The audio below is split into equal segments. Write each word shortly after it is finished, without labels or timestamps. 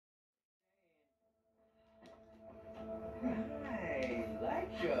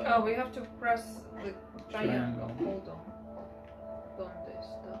Oh, we have to press the triangle. Hold on. Don't this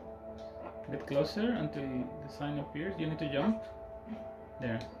stuff. Get closer until the sign appears. You need to jump.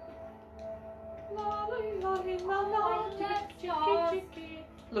 There.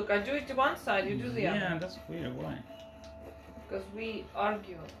 Look, I do it to one side, you do the other. Yeah, that's weird. Why? Because we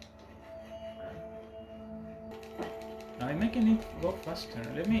argue. I'm making it go faster.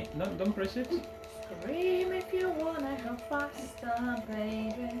 Let me. No, don't press it. Scream if you wanna go faster,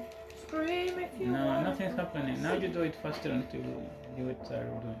 baby. Scream if you wanna. No, nothing's happening. Now you do it faster until you get tired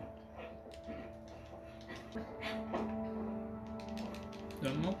of doing it.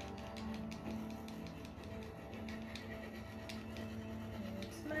 Don't move.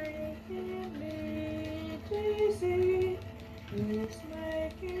 It's making me dizzy. It's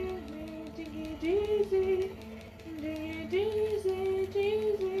making me diggy dizzy. Diggy dizzy,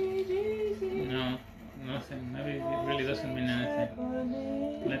 dizzy, dizzy. No, nothing. Maybe it really doesn't mean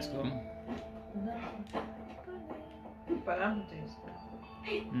anything. Let's go. But I'm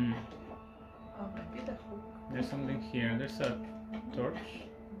dizzy. Mm. Oh, maybe the hook. There's something here. There's a torch.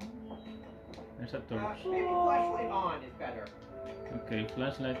 There's a torch. Maybe flashlight on is better. Okay,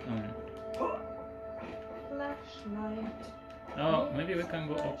 flashlight on. Flashlight. Oh, maybe we can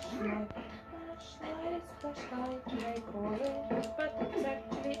go up. Flashlight, flashlight, they call it, but it's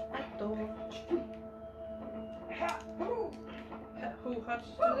actually a torch. Who? How do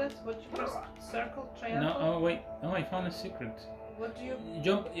you do that? What you press? Circle, triangle? No, oh wait. Oh, I found a secret. What do you...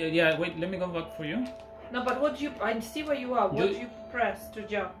 Jump. Yeah, wait, let me go back for you. No, but what do you... I see where you are. What do you press to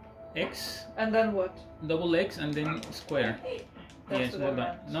jump? X. And then what? Double X and then square. That's Yes, what I like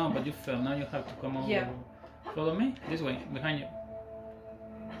that. meant. No, but you fell. Now you have to come over. Yeah. Follow me. This way, behind you.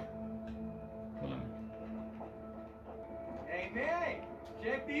 Follow me. Hey, man,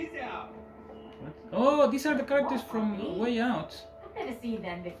 check these out. What? Oh, these are the characters from Way Out. I've never seen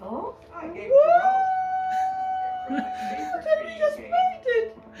them before. I gave What? it We just played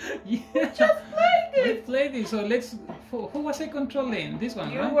it! Yeah. We just played We it! played it. So let's. Who was I controlling? This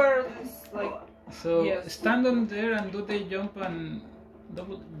one, You right? were this, like... So Yes. stand on there and do the jump and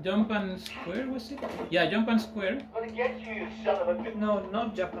jump and square, was it? Yeah, jump and square. No,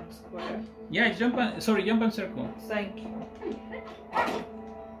 not jump and square. Yeah, jump and jump and circle. Thank you. I'm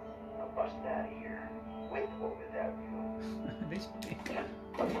busting out of here. Wait without you. This big.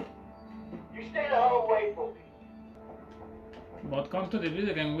 You stay the hell away from me. But come to the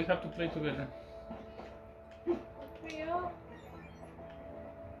video game, we have to play together. We are.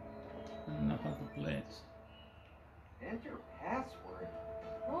 I don't know how to play it. Enter password.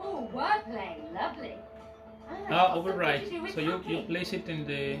 Oh, wordplay, lovely. Ah, override. So you place it in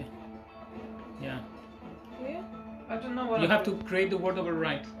the. Yeah. Yeah? I don't know what You have to create the word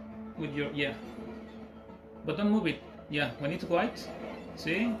override with your But don't move it. Yeah, when it's white.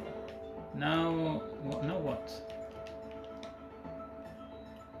 See? Now what?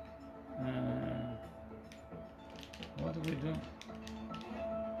 What do we do?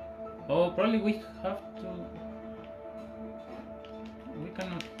 Oh, probably we have to. We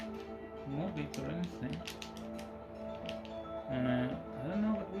cannot move it or anything. I don't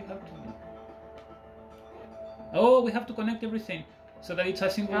know what we have to do. Oh, we have to connect everything so that it's a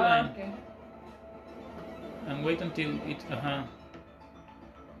single line. Okay. And wait until it.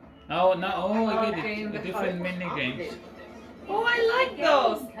 Oh, no! Oh, I get Okay, it. in The the different heart. mini games. Oh, I like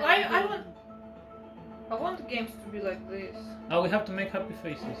those! I want the games to be like this. Oh, we have to make happy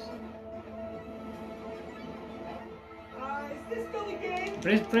faces. Is this still the game?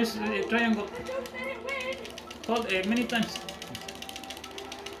 Press triangle. Don't let it win. Hold many times.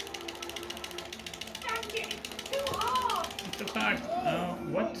 Dang it, it's too hard. It's so hard.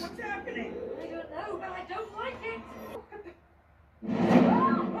 What? What's happening? I don't know, but I don't like it.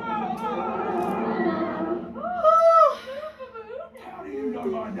 How do you know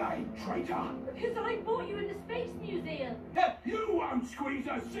my name, traitor? Because I bought you in the Space Museum. You won't squeeze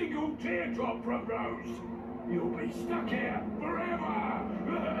a single teardrop from Rose. You'll be stuck here forever.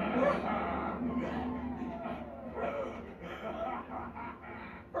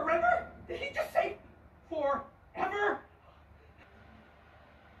 Forever? Did he just say forever?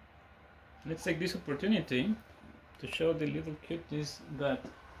 Let's take this opportunity to show the little cuties that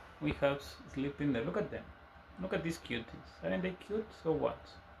we have sleeping there. Look at them. Look at these cuties. Aren't they cute? So what?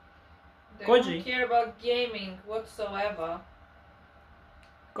 They Koji. don't care about gaming whatsoever.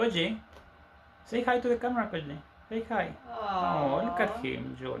 Koji, say hi to the camera, Koji. Say hi. Oh, look at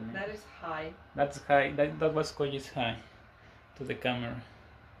him, Johnny. That is high. That's hi. That was Koji's hi to the camera.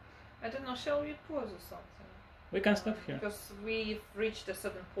 I don't know, shall we pause or something? We can stop here. Because we've reached a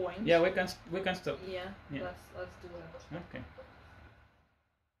certain point. Yeah, we can stop. Yeah, Yeah. let's do that. Okay.